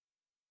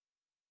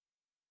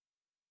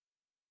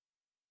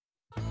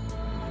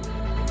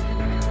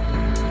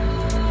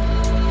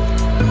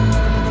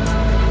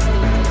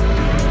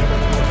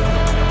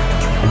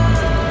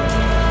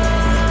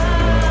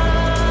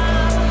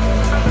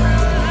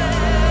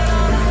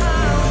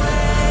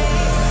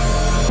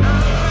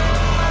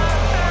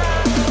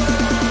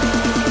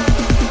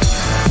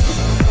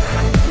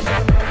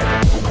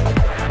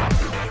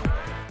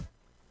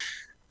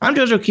I'm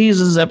JoJo Keys.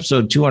 This is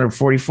episode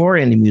 244,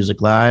 Indie Music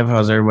Live.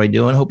 How's everybody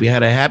doing? Hope you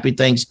had a happy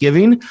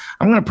Thanksgiving.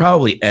 I'm going to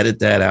probably edit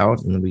that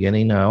out in the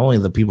beginning. Only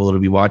the people that will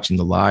be watching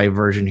the live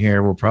version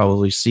here will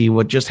probably see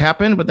what just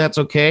happened, but that's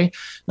okay.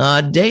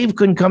 Dave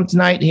couldn't come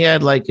tonight. He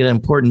had like an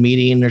important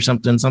meeting or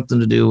something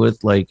to do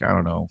with like, I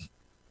don't know,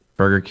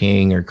 Burger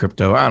King or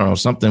crypto. I don't know,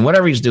 something,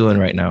 whatever he's doing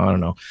right now. I don't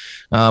know.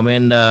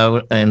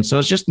 And so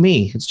it's just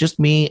me. It's just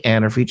me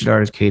and our featured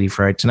artist, Katie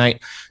Fry, tonight.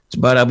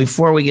 But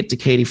before we get to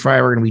Katie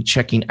Fry, we're going to be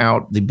checking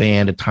out the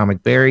band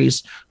Atomic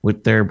Berries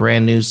with their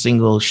brand new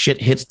single Shit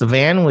Hits the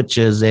Van, which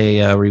is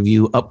a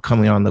review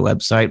upcoming on the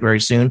website very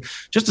soon.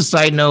 Just a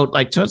side note,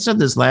 like I said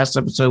this last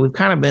episode, we've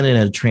kind of been in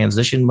a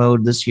transition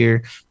mode this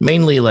year.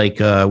 Mainly like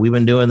we've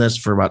been doing this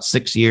for about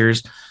 6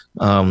 years.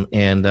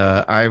 And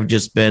I've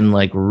just been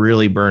like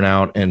really burnt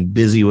out and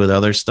busy with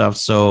other stuff.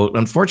 So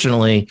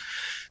unfortunately,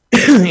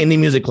 Indie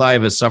Music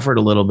Live has suffered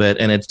a little bit,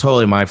 and it's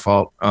totally my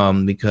fault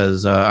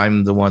because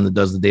I'm the one that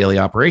does the daily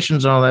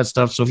operations and all that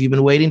stuff. So if you've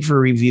been waiting for a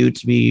review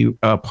to be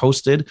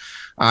posted,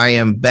 I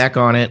am back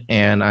on it,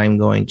 and I'm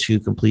going to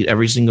complete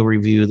every single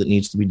review that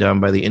needs to be done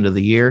by the end of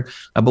the year.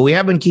 But we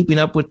have been keeping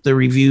up with the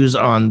reviews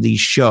on the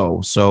show,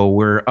 so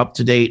we're up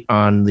to date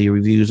on the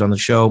reviews on the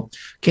show.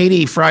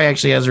 Katie Fry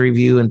actually has a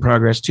review in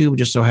progress too.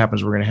 Just so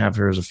happens we're going to have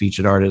her as a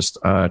featured artist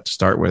to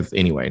start with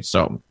anyway.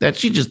 So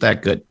she's just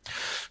that good.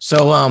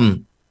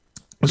 So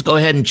let's go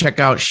ahead and check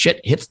out Shit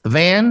Hits the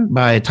Van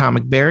by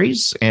Atomic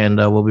Berries, and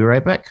we'll be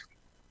right back.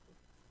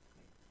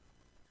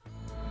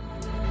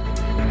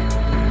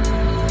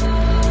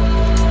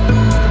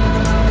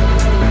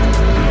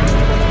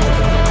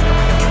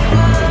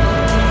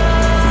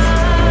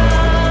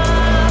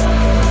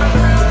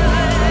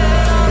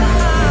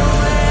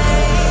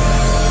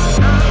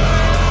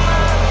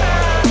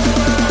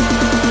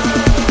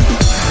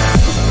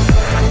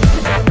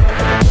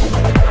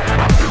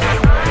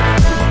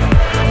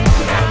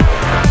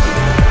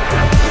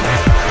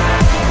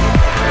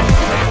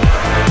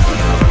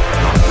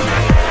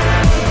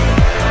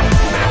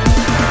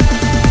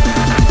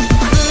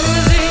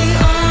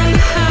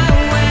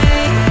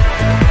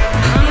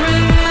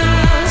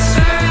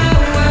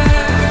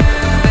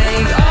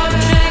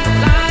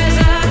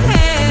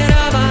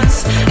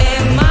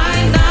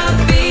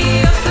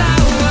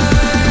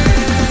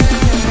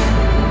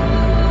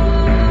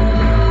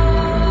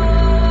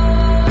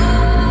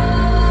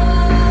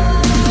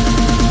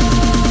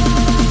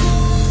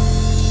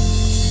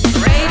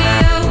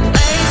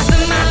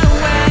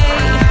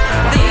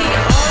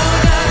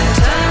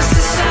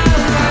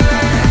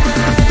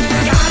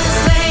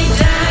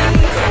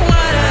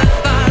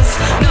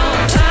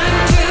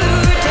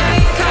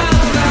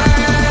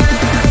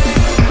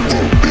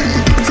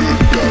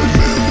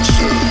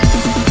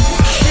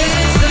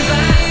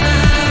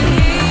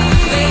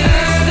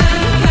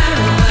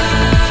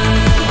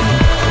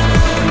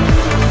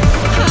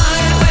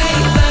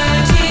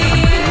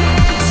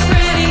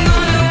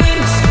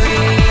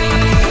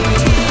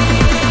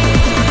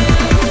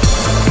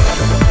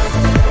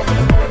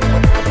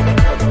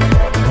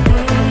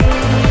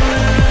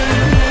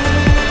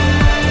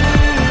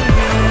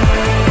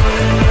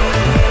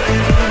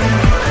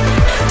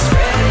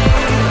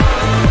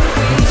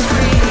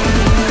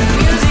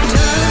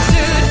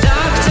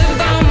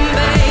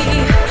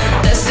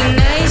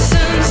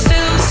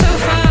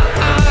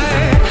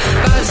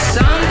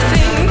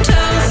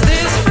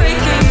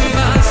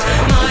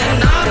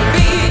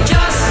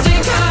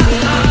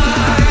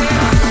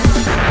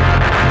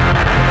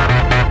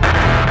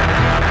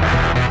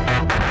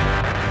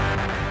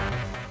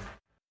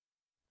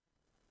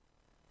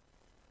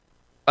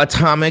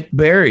 Atomic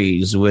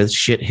Berries with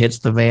Shit Hits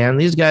the Van.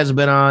 These guys have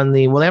been on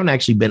they haven't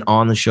actually been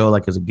on the show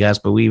like as a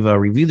guest, but we've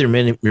reviewed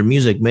their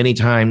music many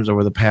times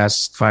over the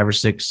past 5 or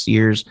 6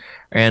 years.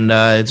 And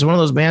it's one of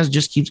those bands that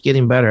just keeps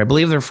getting better. I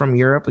believe they're from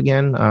Europe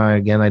again.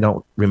 I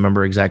don't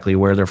remember exactly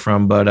where they're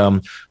from,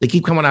 but they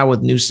keep coming out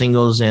with new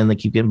singles and they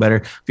keep getting better.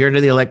 If you're into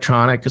the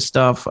electronic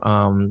stuff,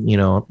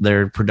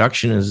 their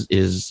production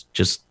is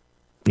just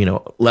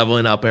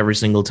leveling up every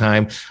single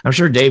time. I'm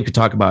sure Dave could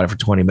talk about it for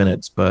 20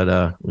 minutes,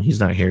 but he's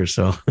not here.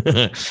 So,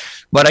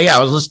 but I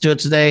was listening to it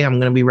today. I'm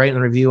going to be writing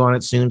a review on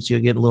it soon, so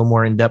you'll get a little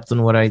more in depth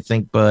on what I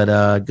think.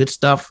 But good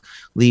stuff.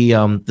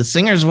 The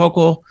singer's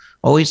vocal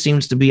always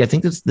seems to be. I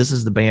think this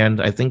is the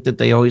band. I think that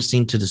they always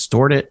seem to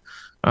distort it.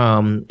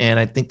 And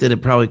I think that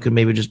it probably could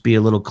maybe just be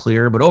a little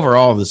clearer. But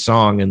overall, the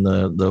song and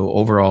the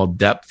overall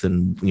depth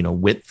and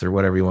width or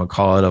whatever you want to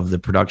call it of the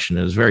production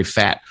is very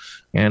fat.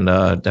 And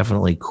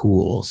definitely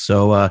cool.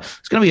 So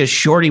it's going to be a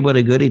shorty but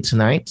a goodie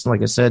tonight.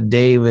 Like I said,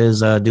 Dave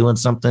is doing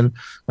something.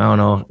 I don't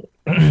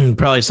know,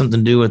 probably something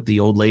to do with the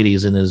old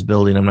ladies in his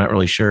building. I'm not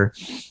really sure,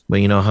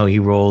 but you know how he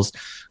rolls.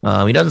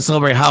 He doesn't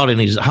celebrate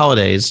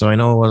holidays, so I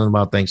know it wasn't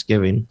about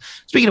Thanksgiving.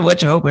 Speaking of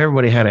which, I hope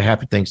everybody had a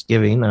happy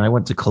Thanksgiving. I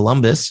went to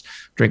Columbus,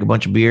 drank a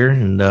bunch of beer,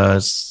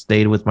 and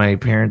stayed with my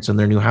parents in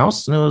their new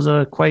house, and it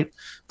was quite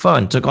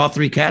fun. Took all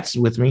 3 cats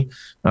with me.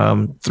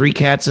 3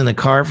 cats in the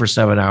car for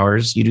 7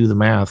 hours. You do the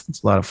math.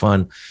 It's a lot of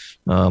fun.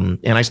 And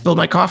I spilled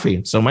my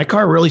coffee. So my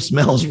car really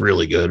smells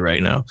really good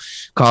right now.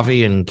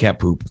 Coffee and cat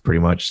poop, pretty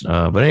much.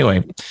 But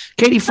anyway,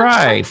 Katie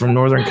Fry from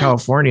Northern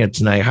California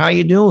tonight. How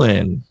you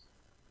doing?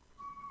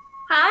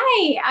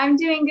 Hi, I'm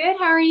doing good.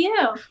 How are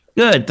you?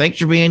 Good. Thanks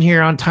for being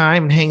here on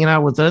time and hanging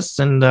out with us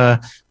and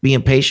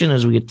being patient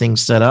as we get things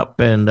set up.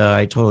 And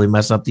I totally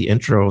mess up the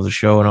intro of the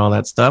show and all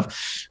that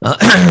stuff.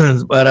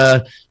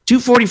 But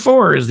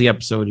 244 is the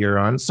episode you're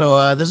on.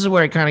 So this is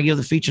where I kind of give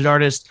the featured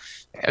artist,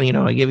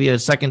 I give you a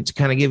second to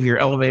kind of give your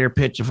elevator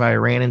pitch if I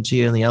ran into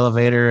you in the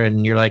elevator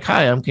and you're like,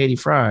 "Hi, I'm Katie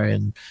Fry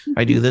and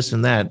I do this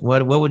and that."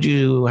 How would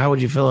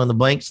you fill in the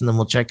blanks? And then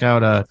we'll check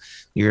out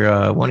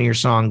your one of your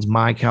songs,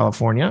 My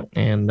California,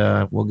 and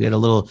we'll get a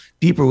little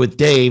deeper with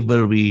Dave, but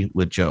it'll be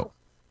with Joe.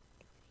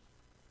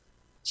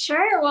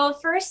 Sure. Well,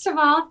 first of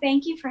all,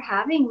 thank you for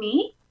having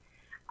me.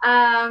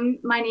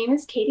 My name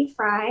is Katie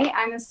Fry.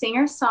 I'm a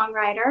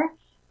singer-songwriter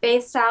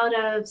based out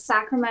of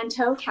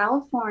Sacramento,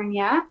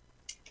 California.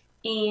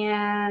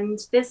 And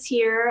this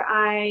year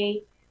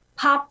I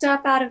popped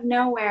up out of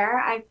nowhere.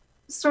 I've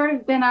sort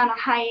of been on a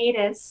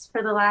hiatus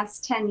for the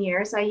last 10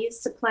 years. I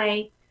used to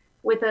play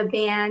with a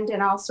band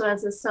and also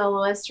as a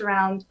soloist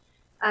around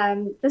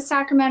the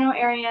Sacramento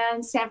area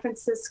and San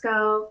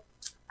Francisco,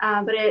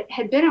 but it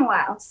had been a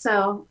while.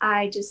 So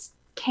I just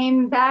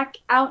came back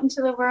out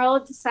into the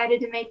world,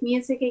 decided to make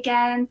music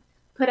again,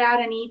 put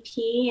out an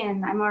EP,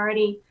 and I'm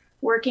already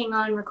working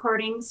on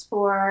recordings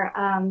for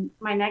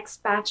my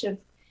next batch of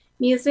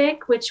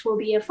music, which will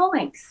be a full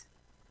length.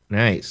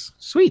 Nice.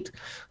 Sweet.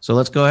 So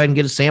let's go ahead and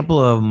get a sample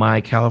of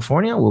My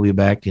California. We'll be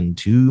back in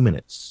 2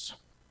 minutes.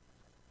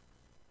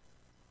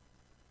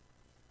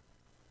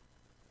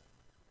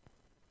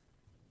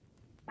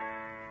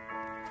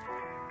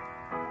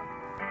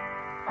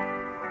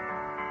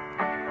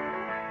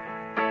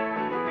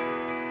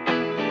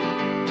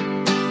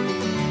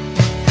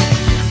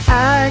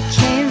 I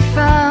came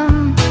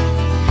from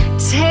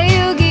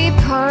tailgate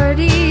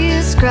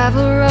parties,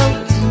 gravel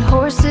roads, and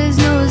horses'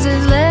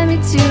 noses led me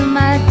to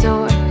my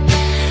door.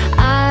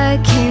 I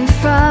came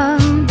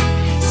from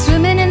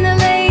swimming in the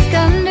lake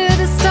under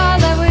the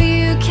starlight where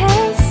you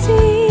can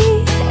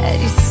see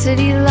Eddie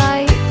City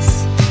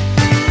lights.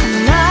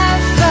 I'm not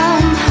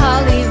from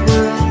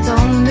Hollywood,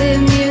 don't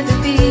live near the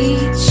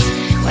beach.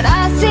 When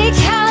I say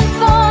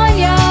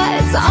California,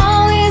 it's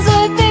always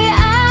what they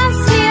ask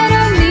me. I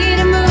don't need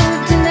to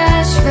move to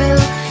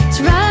Nashville to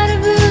write a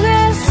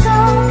bluegrass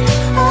song.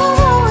 I've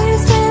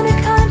always been a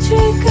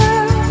country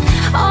girl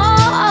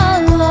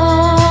all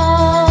along.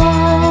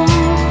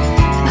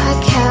 My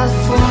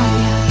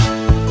California.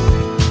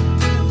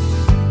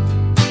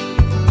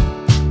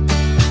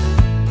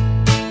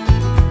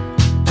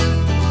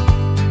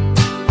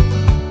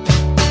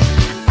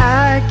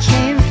 I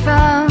came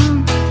from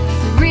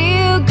the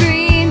Rio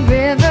Green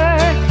River,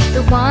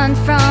 the one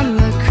from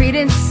a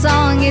Creedence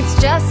song, it's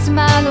just a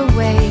mile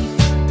away.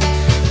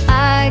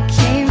 I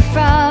came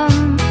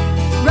from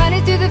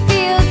running through the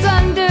fields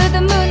under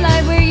the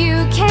moonlight where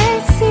you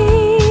can't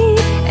see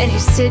any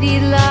city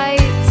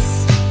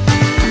lights.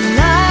 I'm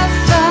not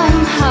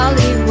from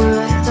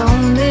Hollywood,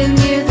 don't live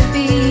near the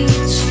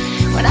beach.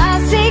 When I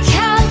say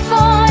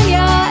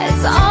California,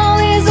 it's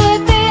always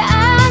what they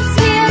ask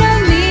me. I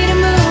don't need to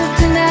move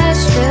to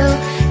Nashville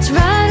to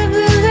write a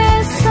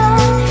bluegrass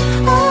song.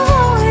 I've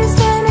always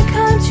been a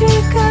country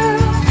girl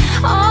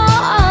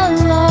all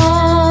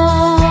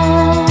along.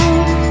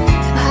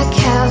 My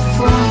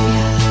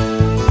California.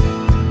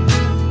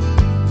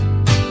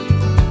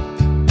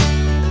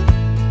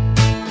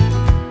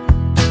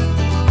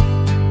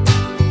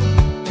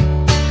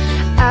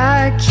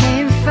 I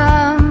came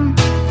from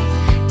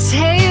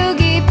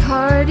tailgate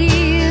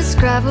parties,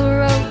 gravel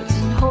roads,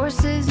 and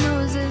horses'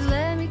 noses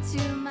led me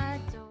to my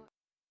door.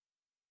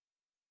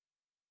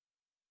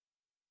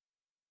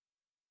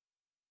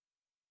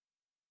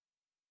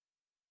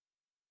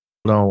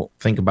 Don't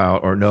think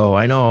about or know.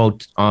 I know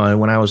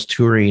when I was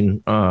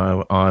touring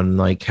on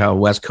like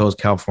West Coast,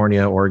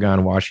 California,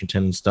 Oregon,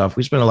 Washington, and stuff,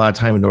 we spent a lot of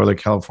time in Northern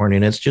California,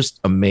 and it's just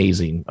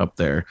amazing up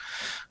there.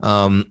 So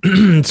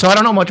I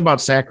don't know much about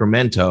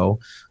Sacramento,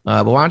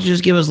 but why don't you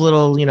just give us a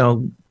little,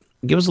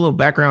 give us a little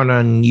background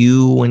on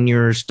you when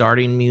you're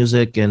starting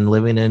music and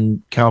living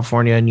in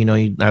California,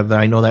 and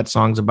I know that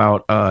song's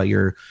about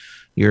your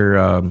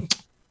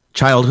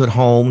childhood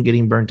home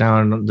getting burnt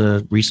down in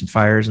the recent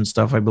fires and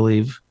stuff, I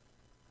believe.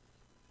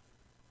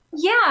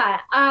 Yeah.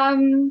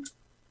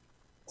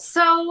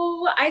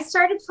 So I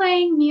started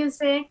playing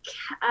music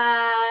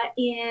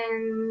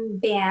in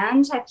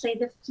band. I played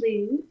the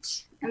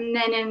flute. And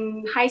then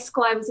in high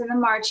school, I was in the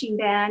marching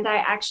band. I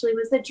actually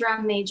was the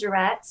drum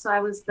majorette. So I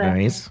was the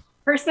Nice.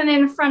 person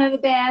in front of the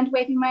band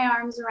waving my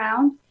arms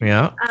around.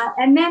 Yeah.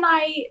 And then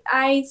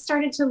I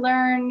started to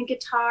learn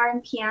guitar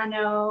and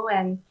piano,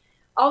 and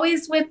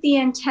always with the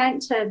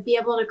intent to be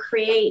able to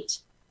create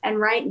and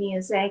write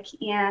music.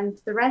 And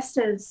the rest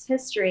is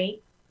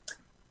history.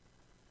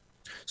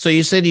 So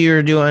you said you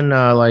were doing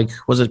like,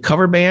 was it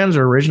cover bands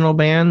or original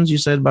bands? You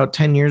said about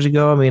 10 years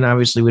ago. I mean,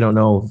 obviously we don't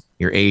know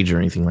your age or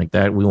anything like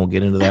that. We won't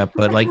get into that,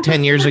 but like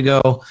 10 years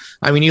ago,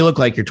 I mean, you look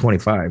like you're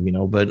 25,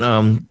 but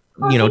Oh,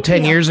 thank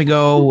 10 you. years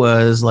ago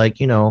was like,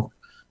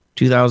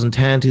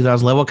 2010,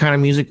 2011. What kind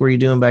of music were you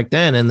doing back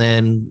then? And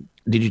then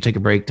did you take a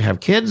break to have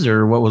kids,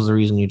 or what was the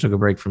reason you took a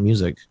break from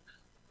music?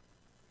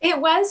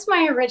 It was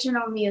my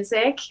original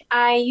music.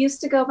 I used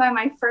to go by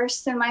my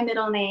first and my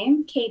middle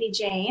name, Katie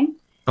Jane.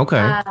 Okay.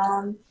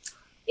 Um,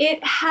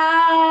 it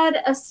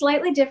had a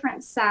slightly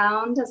different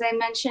sound. As I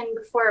mentioned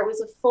before, it was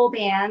a full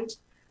band.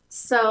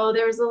 So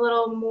there was a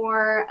little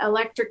more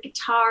electric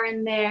guitar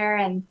in there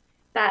and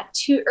that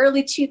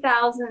early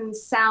 2000s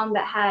sound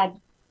that had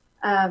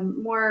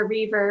more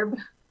reverb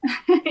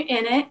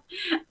in it.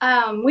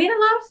 We had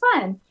a lot of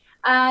fun.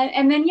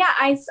 And then, yeah,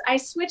 I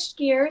switched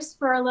gears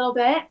for a little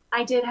bit.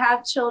 I did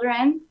have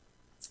children.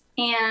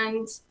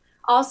 And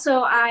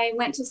also, I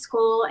went to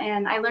school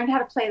and I learned how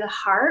to play the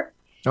harp.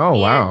 Oh,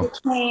 And wow.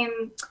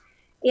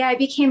 I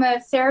became a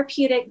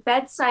therapeutic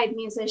bedside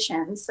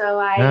musician. So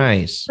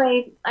Nice.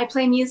 I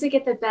play music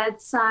at the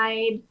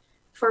bedside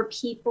for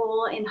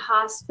people in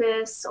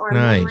hospice or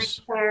memory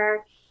Nice.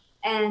 care.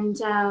 And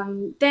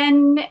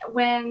then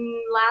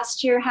when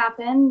last year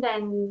happened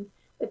and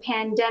the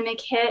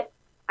pandemic hit,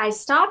 I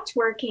stopped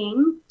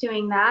working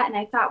doing that. And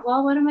I thought,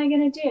 well, what am I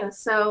going to do?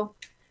 So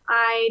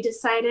I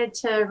decided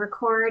to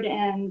record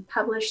and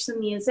publish some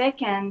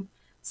music. And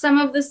some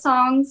of the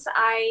songs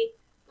I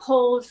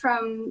pulled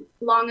from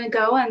long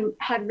ago and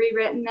had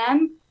rewritten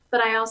them. But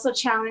I also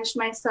challenged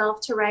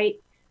myself to write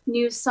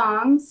new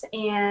songs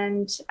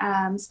and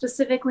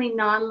specifically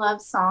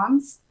non-love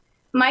songs.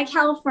 My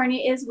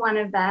California is one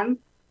of them.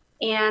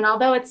 And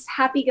although it's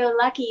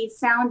happy-go-lucky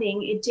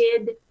sounding, it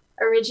did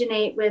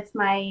originate with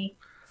my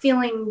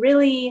feeling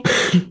really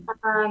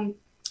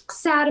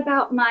sad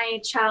about my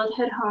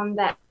childhood home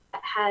that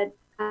had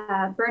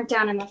burnt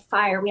down in the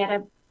fire. We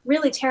had a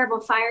really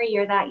terrible fire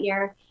year that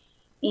year,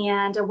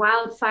 and a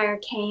wildfire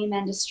came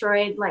and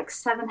destroyed like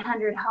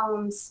 700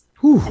 homes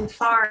Whew. and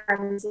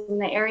farms in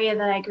the area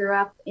that I grew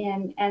up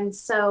in. And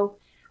so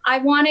I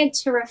wanted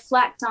to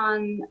reflect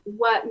on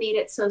what made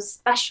it so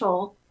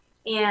special.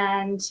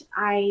 And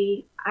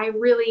I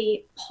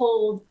really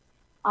pulled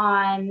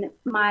on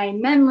my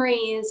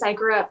memories. I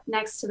grew up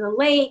next to the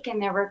lake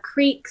and there were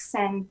creeks,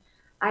 and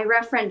I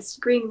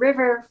referenced Green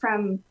River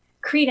from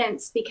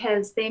Credence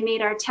because they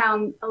made our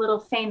town a little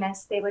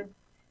famous. They would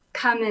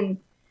come and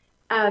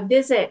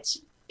visit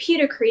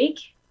Pewter Creek,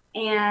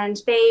 and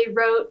they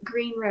wrote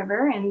Green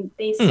River, and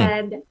they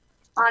said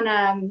on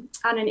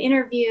an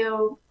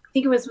interview, I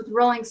think it was with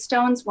Rolling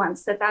Stones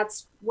once,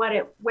 that's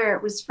where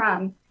it was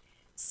from.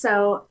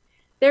 So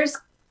there's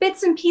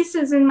bits and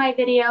pieces in my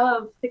video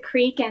of the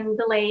creek and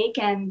the lake,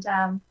 and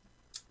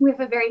we have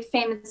a very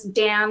famous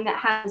dam that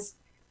has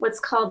what's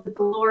called the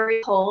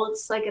Glory Hole.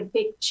 It's like a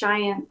big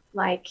giant,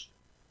 like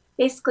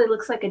basically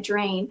looks like a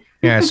drain.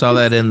 Yeah, I saw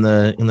that in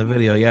the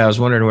video. Yeah, I was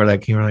wondering where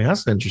that came from. Like,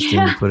 that's interesting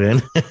to put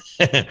in.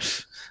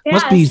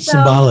 Must be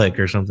symbolic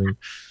or something.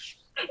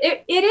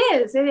 It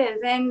is.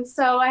 And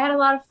so I had a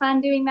lot of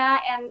fun doing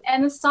that,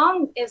 and the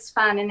song is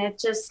fun, and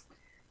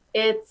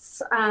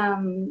it's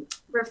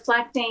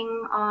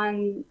reflecting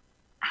on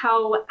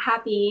how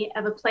happy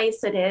of a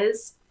place it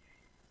is,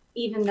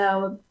 even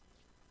though.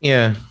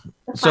 Yeah.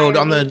 So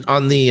on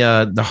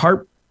the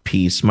harp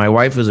piece, my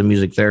wife is a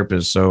music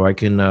therapist, so I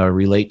can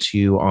relate to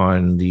you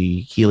on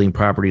the healing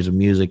properties of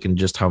music and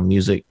just how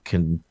music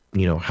can,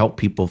 help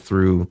people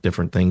through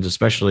different things,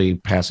 especially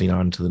passing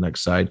on to the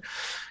next side.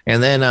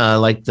 And then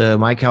like the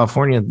My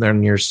California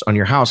on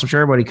your house, I'm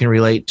sure everybody can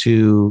relate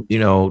to,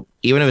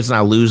 even if it's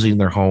not losing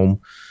their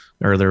home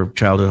or their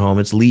childhood home,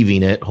 it's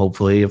leaving it,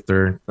 hopefully, if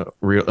they're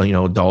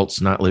real,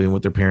 adults not living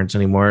with their parents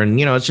anymore. And,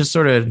 it's just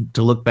sort of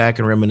to look back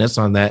and reminisce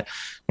on that.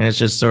 And it's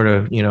just sort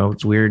of,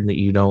 it's weird that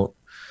you don't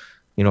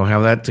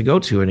have that to go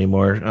to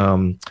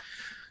anymore.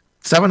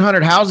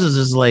 700 houses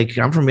is like,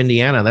 I'm from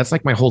Indiana. That's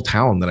like my whole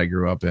town that I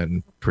grew up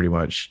in, pretty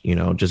much,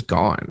 just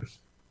gone.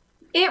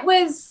 It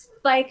was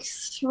like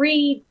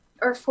 3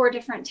 or 4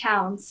 different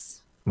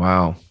towns.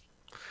 Wow.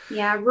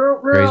 Yeah,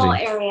 rural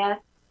area.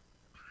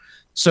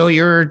 So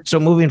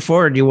moving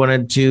forward, you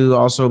wanted to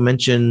also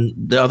mention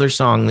the other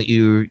song that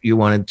you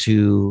wanted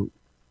to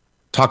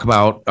talk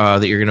about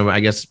that you're going to, I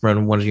guess,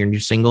 run one of your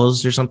new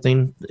singles or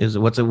something.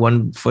 What's it,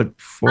 1 Foot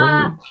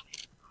Forward?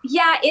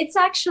 Yeah, it's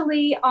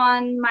actually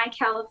on My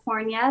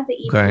California,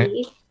 the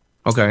EP.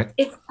 Okay.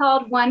 It's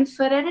called 1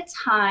 Foot at a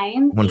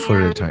Time. 1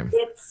 Foot at a Time.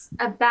 It's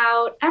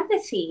about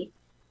empathy.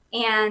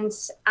 And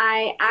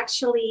I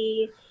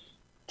actually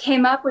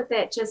came up with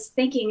it just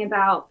thinking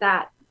about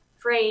that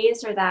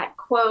phrase or that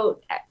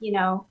quote,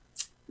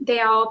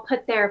 they all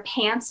put their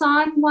pants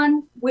on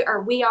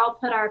we all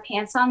put our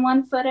pants on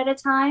 1 foot at a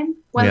time,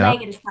 one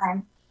leg at a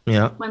time.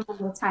 Yeah. 1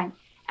 leg at a time.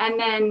 And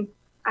then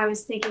I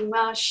was thinking,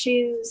 well,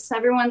 shoes,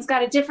 everyone's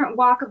got a different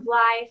walk of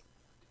life,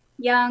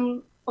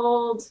 young,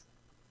 old,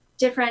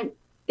 different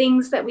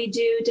things that we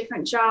do,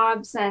 different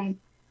jobs. And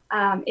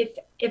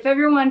If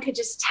everyone could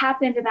just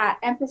tap into that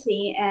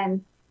empathy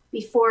and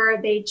before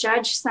they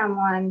judge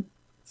someone,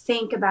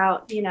 think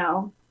about,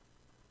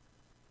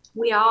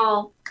 we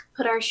all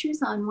put our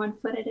shoes on one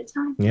foot at a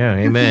time. Yeah,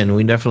 amen.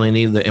 We definitely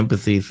need the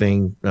empathy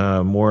thing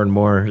more and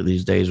more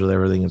these days with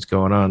everything that's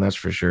going on. That's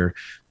for sure.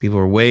 People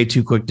are way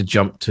too quick to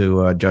jump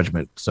to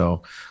judgment.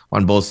 So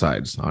on both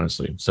sides,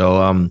 honestly.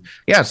 So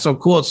yeah, so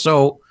cool.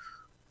 So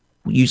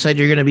you said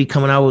you're going to be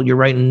coming out. You're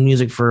writing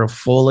music for a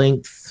full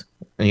length.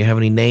 And you have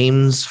any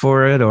names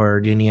for it, or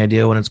do you have any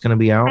idea when it's going to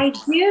be out?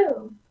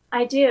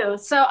 I do.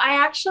 So I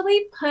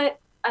actually put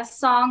a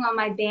song on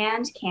my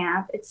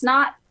Bandcamp. It's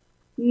not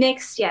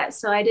mixed yet,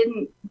 so I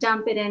didn't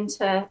dump it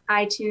into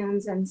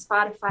iTunes and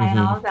Spotify and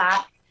all of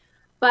that.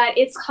 But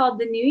it's called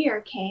The New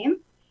Year Came,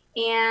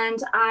 and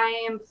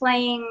I am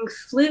playing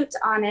flute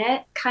on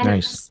it, kind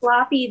of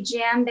sloppy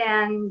jam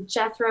band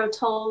Jethro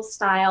Tull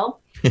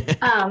style.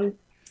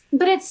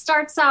 But it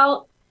starts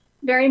out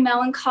very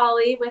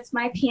melancholy with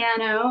my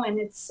piano, and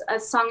it's a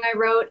song I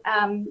wrote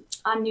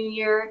on New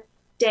Year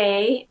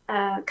Day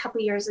a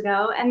couple years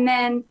ago. And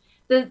then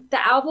the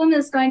album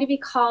is going to be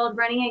called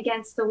Running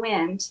Against the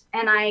Wind.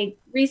 And I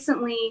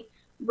recently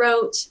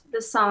wrote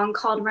the song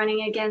called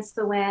Running Against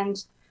the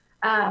Wind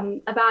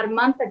about a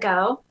month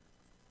ago.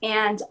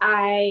 And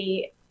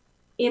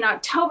in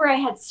October, I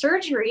had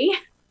surgery,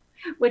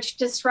 which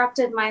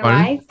disrupted my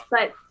life,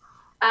 but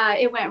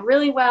it went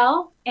really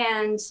well.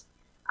 And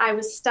I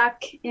was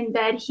stuck in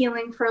bed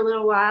healing for a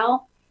little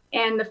while.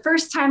 And the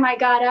first time I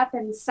got up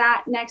and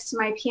sat next to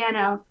my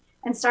piano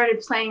and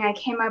started playing, I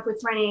came up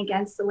with Running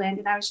Against the Wind.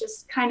 And I was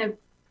just kind of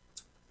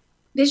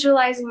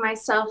visualizing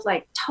myself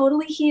like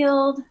totally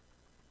healed,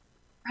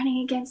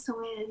 running against the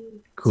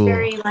wind. Cool. It's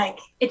very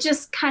it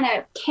just kind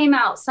of came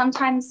out.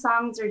 Sometimes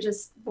songs are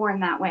just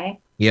born that way.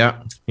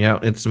 Yeah. Yeah.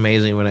 It's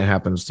amazing when it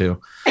happens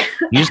too.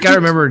 You just got to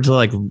remember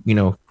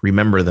to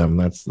remember them.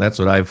 That's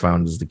what I've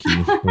found is the key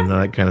when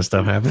that kind of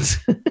stuff happens.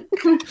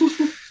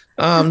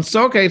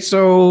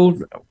 So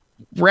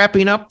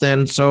wrapping up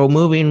then. So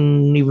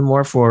moving even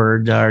more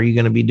forward, are you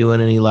going to be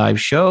doing any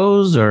live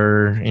shows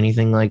or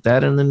anything like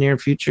that in the near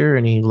future?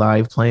 Any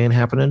live playing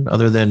happening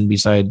other than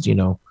besides,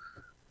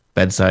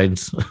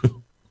 bedsides?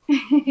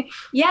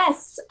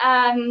 Yes.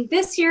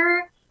 This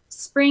year,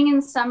 spring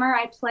and summer,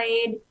 I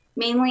played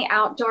mainly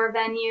outdoor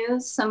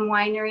venues, some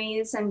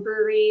wineries and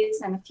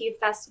breweries and a few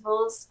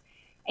festivals.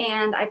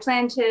 And I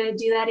plan to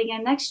do that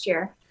again next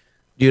year.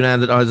 Do you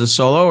do that as a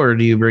solo or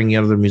do you bring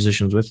other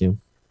musicians with you?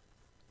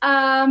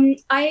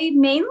 I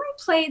mainly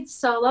played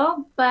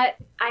solo, but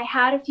I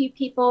had a few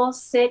people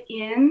sit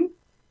in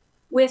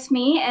with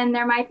me, and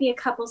there might be a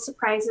couple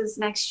surprises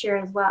next year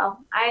as well.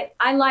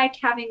 I like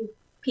having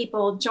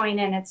people join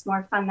in. It's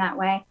more fun that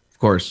way. Of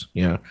course.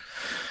 Yeah.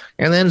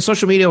 And then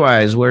social media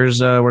wise,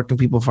 where can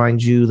people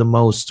find you the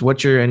most?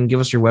 And give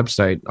us your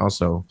website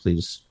also,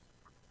 please.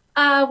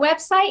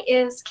 Website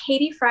is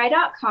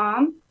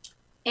katiefry.com,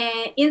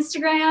 and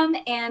Instagram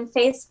and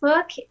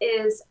Facebook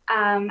is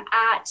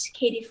at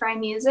Katie Fry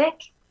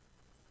Music.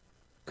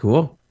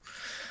 Cool.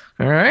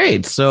 All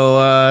right. So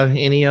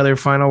any other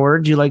final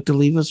words you'd like to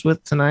leave us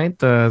with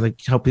tonight?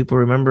 Help people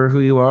remember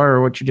who you are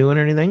or what you're doing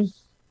or anything?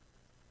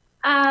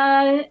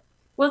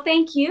 Well,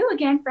 thank you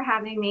again for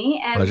having me.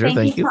 And pleasure.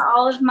 Thank you to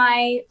all of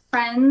my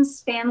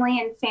friends, family,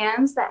 and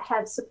fans that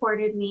have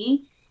supported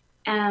me.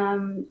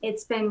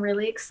 It's been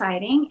really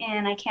exciting,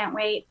 and I can't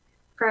wait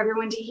for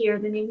everyone to hear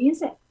the new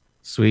music.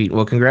 Sweet.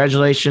 Well,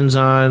 congratulations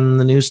on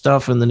the new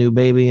stuff and the new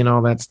baby and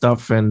all that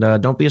stuff. And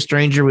don't be a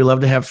stranger. We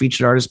love to have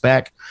featured artists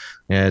back.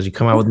 As you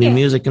come out with new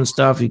music and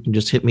stuff, you can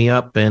just hit me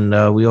up. And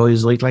we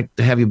always like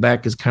to have you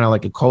back as kind of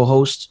like a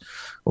co-host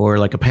or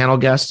like a panel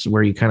guest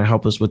where you kind of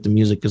help us with the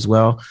music as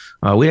well.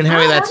 We didn't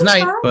have you that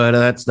tonight, but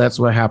that's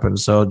what happened.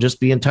 So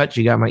just be in touch.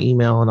 You got my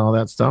email and all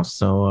that stuff.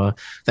 So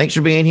thanks for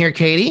being here,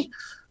 Katie.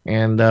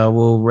 And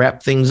we'll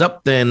wrap things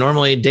up then.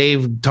 Normally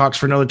Dave talks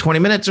for another 20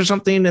 minutes or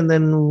something, and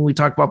then we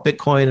talk about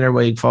Bitcoin and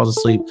everybody falls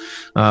asleep.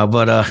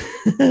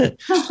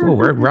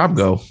 Where'd Rob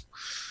go?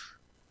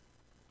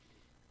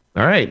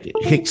 All right.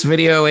 Hicks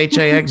Video,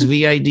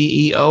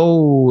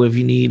 HIXVIDEO, if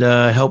you need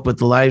help with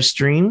the live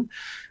stream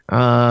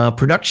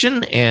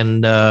production.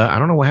 And I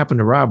don't know what happened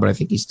to Rob, but I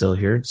think he's still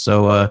here.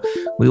 So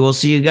we will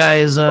see you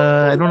guys.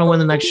 I don't know when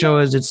the next show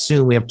is. It's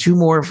soon. We have 2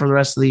 more for the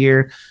rest of the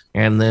year.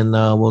 And then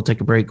we'll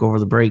take a break over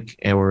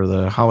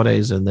the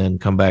holidays and then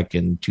come back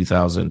in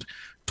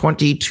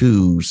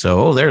 2022.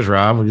 So, there's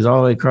Rob. He's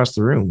all the way across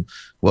the room.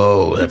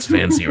 Whoa, that's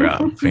fancy,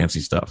 Rob. Fancy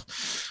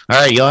stuff. All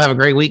right, y'all have a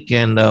great week,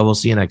 and we'll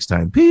see you next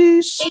time.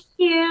 Peace. Thank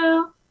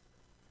you.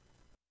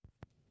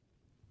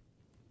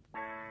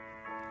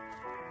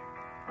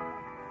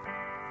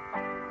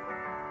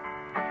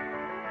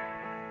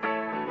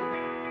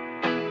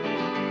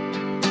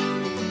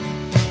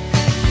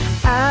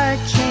 I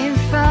came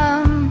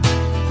from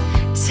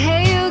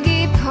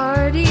tailgate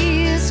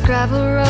parties, gravel roads.